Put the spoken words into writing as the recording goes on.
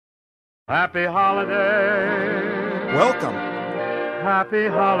Happy holiday. Welcome Happy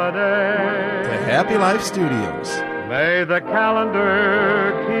holiday. to Happy Life Studios. May the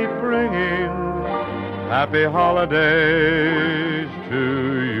calendar keep ringing. Happy holidays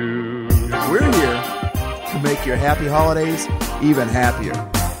to you. We're here to make your happy holidays even happier.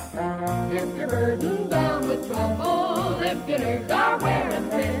 If you're burdened down with trouble, if your nerves are wearing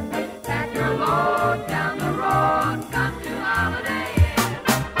thin, pack your load down the road, come to Holiday Inn.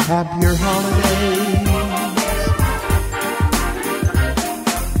 Happier holidays.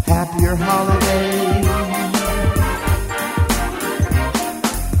 Happier holidays.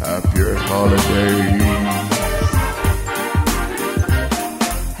 Happier holidays.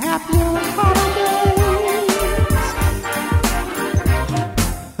 Happier holidays.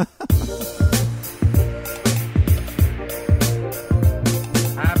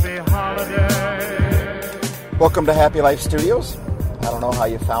 Happy holiday. Welcome to Happy Life Studios. I don't know how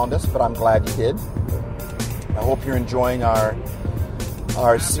you found us, but I'm glad you did. I hope you're enjoying our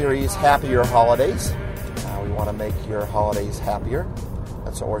series, Happier Holidays. We want to make your holidays happier.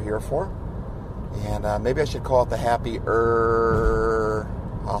 That's what we're here for. And maybe I should call it the Happier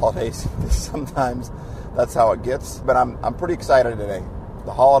Holidays. Sometimes that's how it gets. But I'm pretty excited today.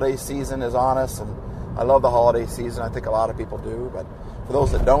 The holiday season is on us, and I love the holiday season. I think a lot of people do. But for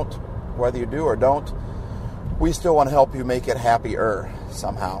those that don't, whether you do or don't, we still want to help you make it happier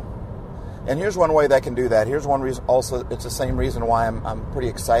somehow. And here's one way that can do that. Here's one reason. Also, it's the same reason why I'm pretty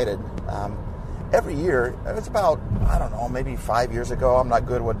excited. Every year, it's about, I don't know, maybe 5 years ago. I'm not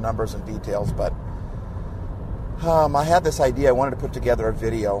good with numbers and details, but I had this idea. I wanted to put together a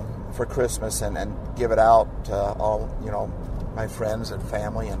video for Christmas and give it out to all, my friends and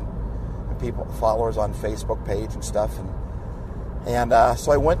family and people, followers on Facebook page and stuff. And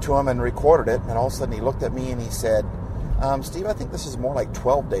so I went to him and recorded it, and all of a sudden he looked at me and he said, Steve, I think this is more like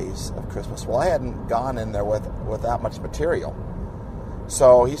 12 days of Christmas. Well, I hadn't gone in there with that much material.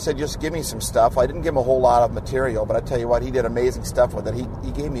 So he said, just give me some stuff. I didn't give him a whole lot of material, but I tell you what, he did amazing stuff with it. He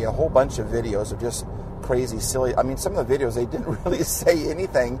gave me a whole bunch of videos of just crazy, silly. I mean, some of the videos, they didn't really say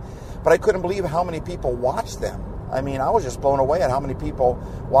anything, but I couldn't believe how many people watched them. I mean, I was just blown away at how many people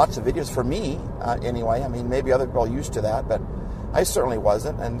watched the videos. For me, anyway. I mean, maybe other people are used to that, but I certainly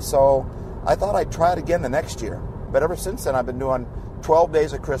wasn't. And so I thought I'd try it again the next year. But ever since then, I've been doing 12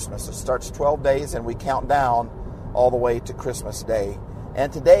 days of Christmas. It starts 12 days, and we count down all the way to Christmas Day.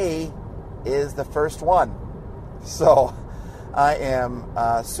 And today is the first one. So I am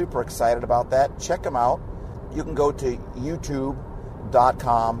super excited about that. Check them out. You can go to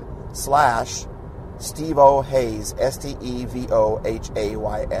youtube.com/SteveOHays,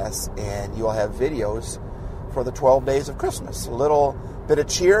 StevoHays, and you'll have videos for the 12 days of Christmas. A little bit of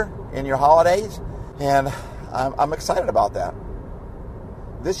cheer in your holidays, and I'm excited about that.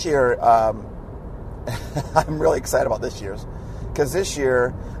 This year, I'm really excited about this year's, because this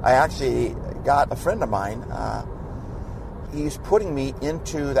year I actually got a friend of mine. He's putting me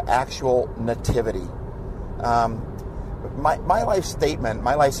into the actual nativity. My life statement,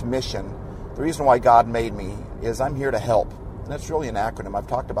 my life's mission, the reason why God made me is I'm here to help. And that's really an acronym. I've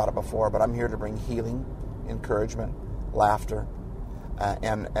talked about it before, but I'm here to bring healing, encouragement, laughter,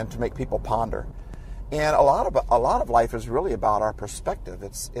 and to make people ponder. And a lot of life is really about our perspective.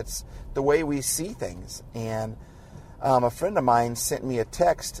 It's the way we see things. And a friend of mine sent me a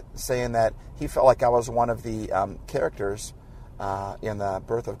text saying that he felt like I was one of the characters in the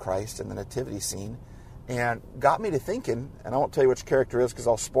birth of Christ in the nativity scene, and got me to thinking. And I won't tell you which character it is because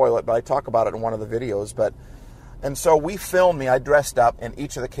I'll spoil it, but I talk about it in one of the videos. And so we filmed me. I dressed up in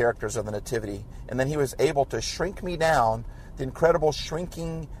each of the characters of the nativity, and then he was able to shrink me down. The incredible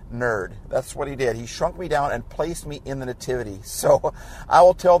shrinking nerd. That's what he did. He shrunk me down and placed me in the nativity. So I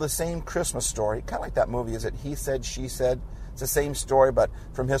will tell the same Christmas story, kind of like that movie, is it He Said, She Said? It's the same story, but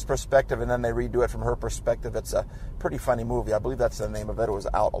from his perspective, and then they redo it from her perspective. It's a pretty funny movie. I believe that's the name of it. It was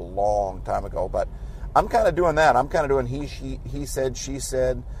out a long time ago, but I'm kind of doing that. I'm kind of doing he said, she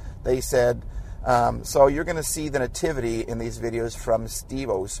said, they said. So you're going to see the nativity in these videos from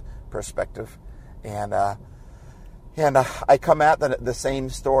Steve-O's perspective, and I come at the same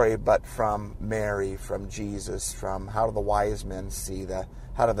story, but from Mary, from Jesus, from how do the wise men see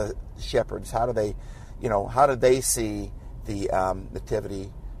how do the shepherds, how did they see the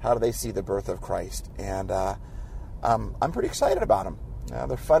nativity, how do they see the birth of Christ? And I'm pretty excited about them.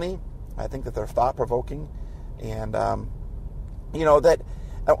 They're funny. I think that they're thought-provoking, and that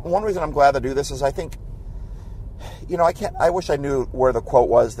one reason I'm glad to do this is I think, I wish I knew where the quote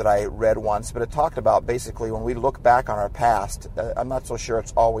was that I read once, but it talked about basically when we look back on our past, I'm not so sure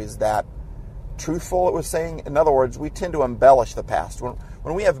it's always that truthful, it was saying. In other words, we tend to embellish the past.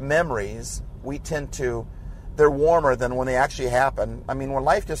 When we have memories, they're warmer than when they actually happen. I mean, when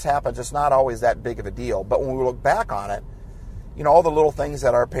life just happens, it's not always that big of a deal. But when we look back on it, all the little things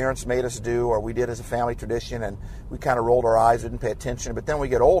that our parents made us do or we did as a family tradition, and we kind of rolled our eyes, didn't pay attention. But then we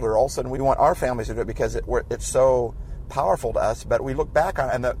get older, all of a sudden we want our families to do it because it's so powerful to us. But we look back on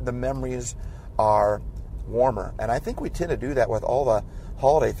it, and the memories are warmer. And I think we tend to do that with all the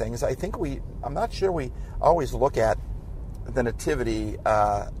holiday things. I'm not sure we always look at the nativity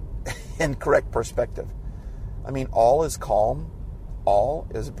in correct perspective. I mean, all is calm, all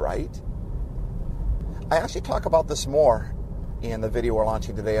is bright. I actually talk about this more in the video we're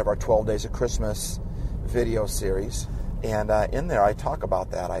launching today of our 12 Days of Christmas video series. And in there I talk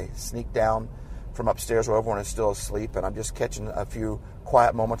about that. I sneak down from upstairs where everyone is still asleep, and I'm just catching a few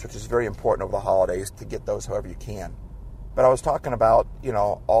quiet moments, which is very important over the holidays to get those however you can. But I was talking about,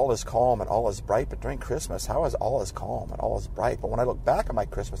 all is calm and all is bright, but during Christmas, how is all is calm and all is bright? But when I look back at my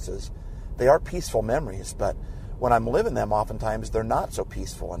Christmases, they are peaceful memories, but when I'm living them, oftentimes they're not so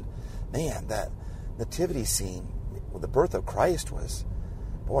peaceful. And man, that nativity scene with the birth of Christ was,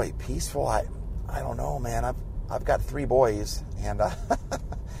 boy, peaceful. I don't know, man. I've got 3 boys, and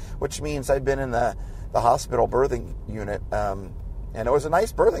which means I've been in the hospital birthing unit, and it was a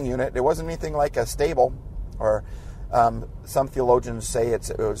nice birthing unit. It wasn't anything like a stable, or some theologians say it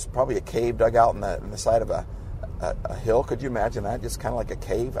was probably a cave dug out in the side of a hill. Could you imagine that? Just kind of like a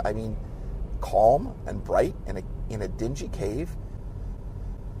cave. I mean, calm and bright in a dingy cave.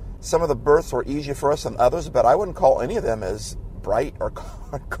 Some of the births were easier for us than others, but I wouldn't call any of them as bright or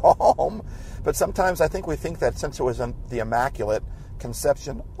calm. But sometimes I think we think that since it was the Immaculate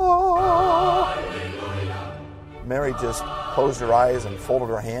Conception, Mary just closed her eyes and folded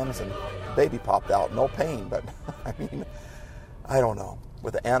her hands and the baby popped out. No pain, but I mean, I don't know.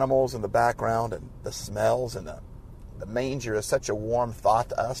 With the animals in the background and the smells, and the manger is such a warm thought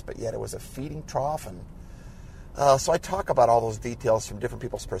to us, but yet it was a feeding trough. And so I talk about all those details from different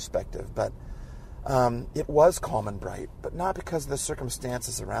people's perspective, but it was calm and bright, but not because of the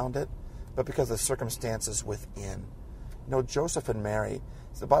circumstances around it, but because of the circumstances within. Joseph and Mary,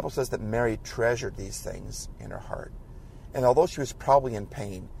 the Bible says that Mary treasured these things in her heart. And although she was probably in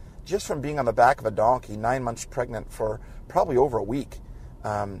pain, just from being on the back of a donkey, 9 months pregnant for probably over a week,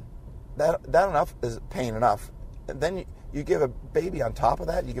 that enough is pain enough. And then you give a baby on top of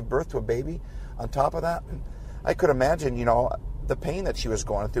that, you give birth to a baby on top of that. And I could imagine, the pain that she was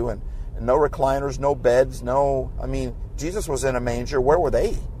going through, and no recliners, no beds, Jesus was in a manger. Where were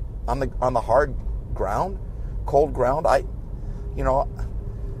they? On the hard ground, cold ground.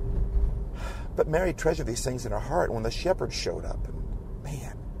 But Mary treasured these things in her heart. When the shepherds showed up, and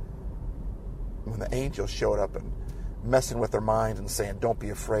man, when the angels showed up and messing with their minds and saying, "Don't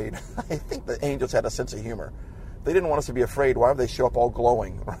be afraid," I think the angels had a sense of humor. They didn't want us to be afraid. Why would they show up all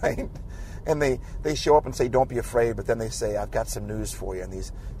glowing, right? And they show up and say, "Don't be afraid," but then they say, "I've got some news for you." And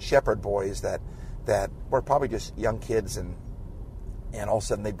these shepherd boys that were probably just young kids, and all of a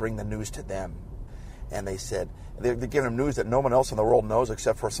sudden they bring the news to them. And they said, they're giving them news that no one else in the world knows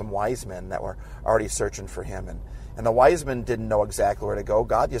except for some wise men that were already searching for him. And the wise men didn't know exactly where to go.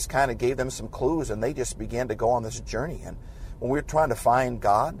 God just kind of gave them some clues, and they just began to go on this journey. And when we're trying to find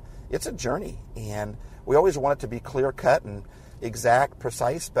God, it's a journey. And we always want it to be clear-cut and exact,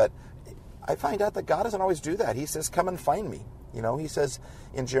 precise, but I find out that God doesn't always do that. He says, "Come and find me." He says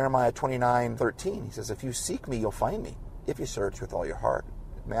in Jeremiah 29:13, he says, "If you seek me, you'll find me, if you search with all your heart."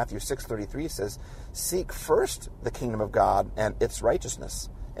 Matthew 6:33 says, "Seek first the kingdom of God and its righteousness,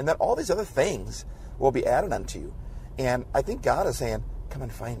 and then all these other things will be added unto you." And I think God is saying, "Come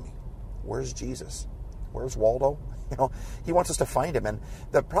and find me." Where's Jesus? Where's Waldo? He wants us to find him. And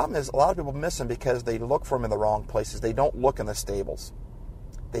the problem is a lot of people miss him because they look for him in the wrong places. They don't look in the stables.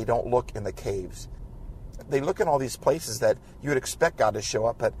 They don't look in the caves. They look in all these places that you would expect God to show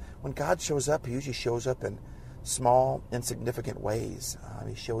up, but when God shows up, he usually shows up in small, insignificant ways.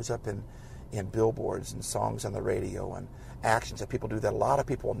 He shows up in billboards and songs on the radio and actions that people do that a lot of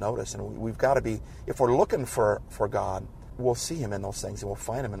people will notice. And we've got to be, if we're looking for God, we'll see him in those things and we'll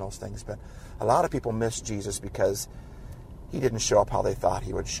find him in those things. But a lot of people miss Jesus because he didn't show up how they thought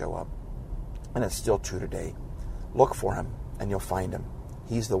he would show up. And it's still true today. Look for him and you'll find him.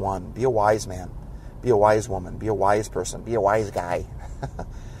 He's the one. Be a wise man. Be a wise woman. Be a wise person. Be a wise guy.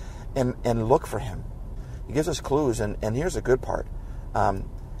 and look for him. He gives us clues, and here's the good part.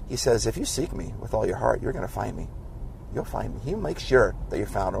 He says, if you seek me with all your heart, you're going to find me. You'll find me. He'll make sure that you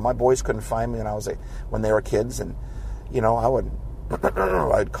found him. My boys couldn't find me when they were kids, and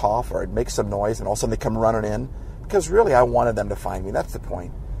I'd cough or I'd make some noise, and all of a sudden they'd come running in, because really I wanted them to find me. That's the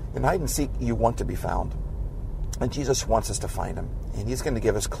point. In hide and seek, you want to be found. And Jesus wants us to find him. And he's going to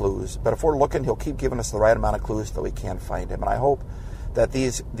give us clues. But if we're looking, he'll keep giving us the right amount of clues so that we can find him. And I hope that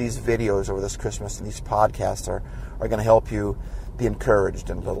these videos over this Christmas and these podcasts are going to help you be encouraged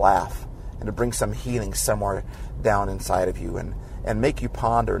and to laugh and to bring some healing somewhere down inside of you and make you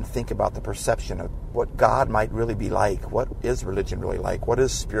ponder and think about the perception of what God might really be like. What is religion really like? What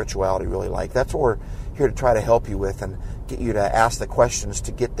is spirituality really like? That's what we're here to try to help you with and get you to ask the questions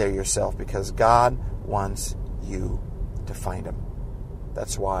to get there yourself, because God wants you to find him.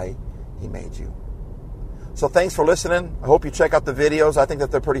 That's why he made you. So thanks for listening. I hope you check out the videos. I think that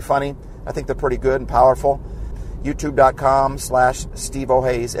they're pretty funny. I think they're pretty good and powerful. YouTube.com/Steve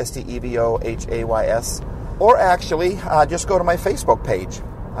O'Hays, StevoHays. Or actually, just go to my Facebook page.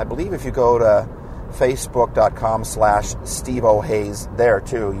 I believe if you go to Facebook.com/Steve O'Hays, there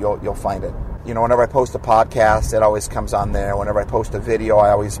too, you'll find it. You know, whenever I post a podcast, it always comes on there. Whenever I post a video, I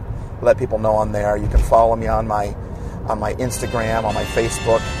always let people know on there. You can follow me on my Instagram, on my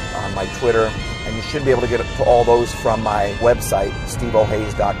Facebook, on my Twitter, and you should be able to get to all those from my website,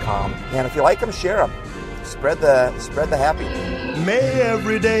 StevoHays.com. And if you like them, share them. Spread the happy. May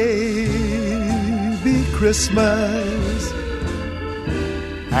every day be Christmas,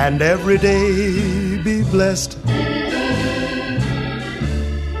 and every day be blessed.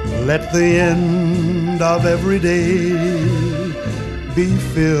 Let the end of every day be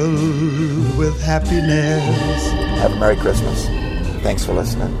filled with happiness. Have a Merry Christmas. Thanks for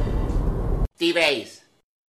listening. Steve Hays.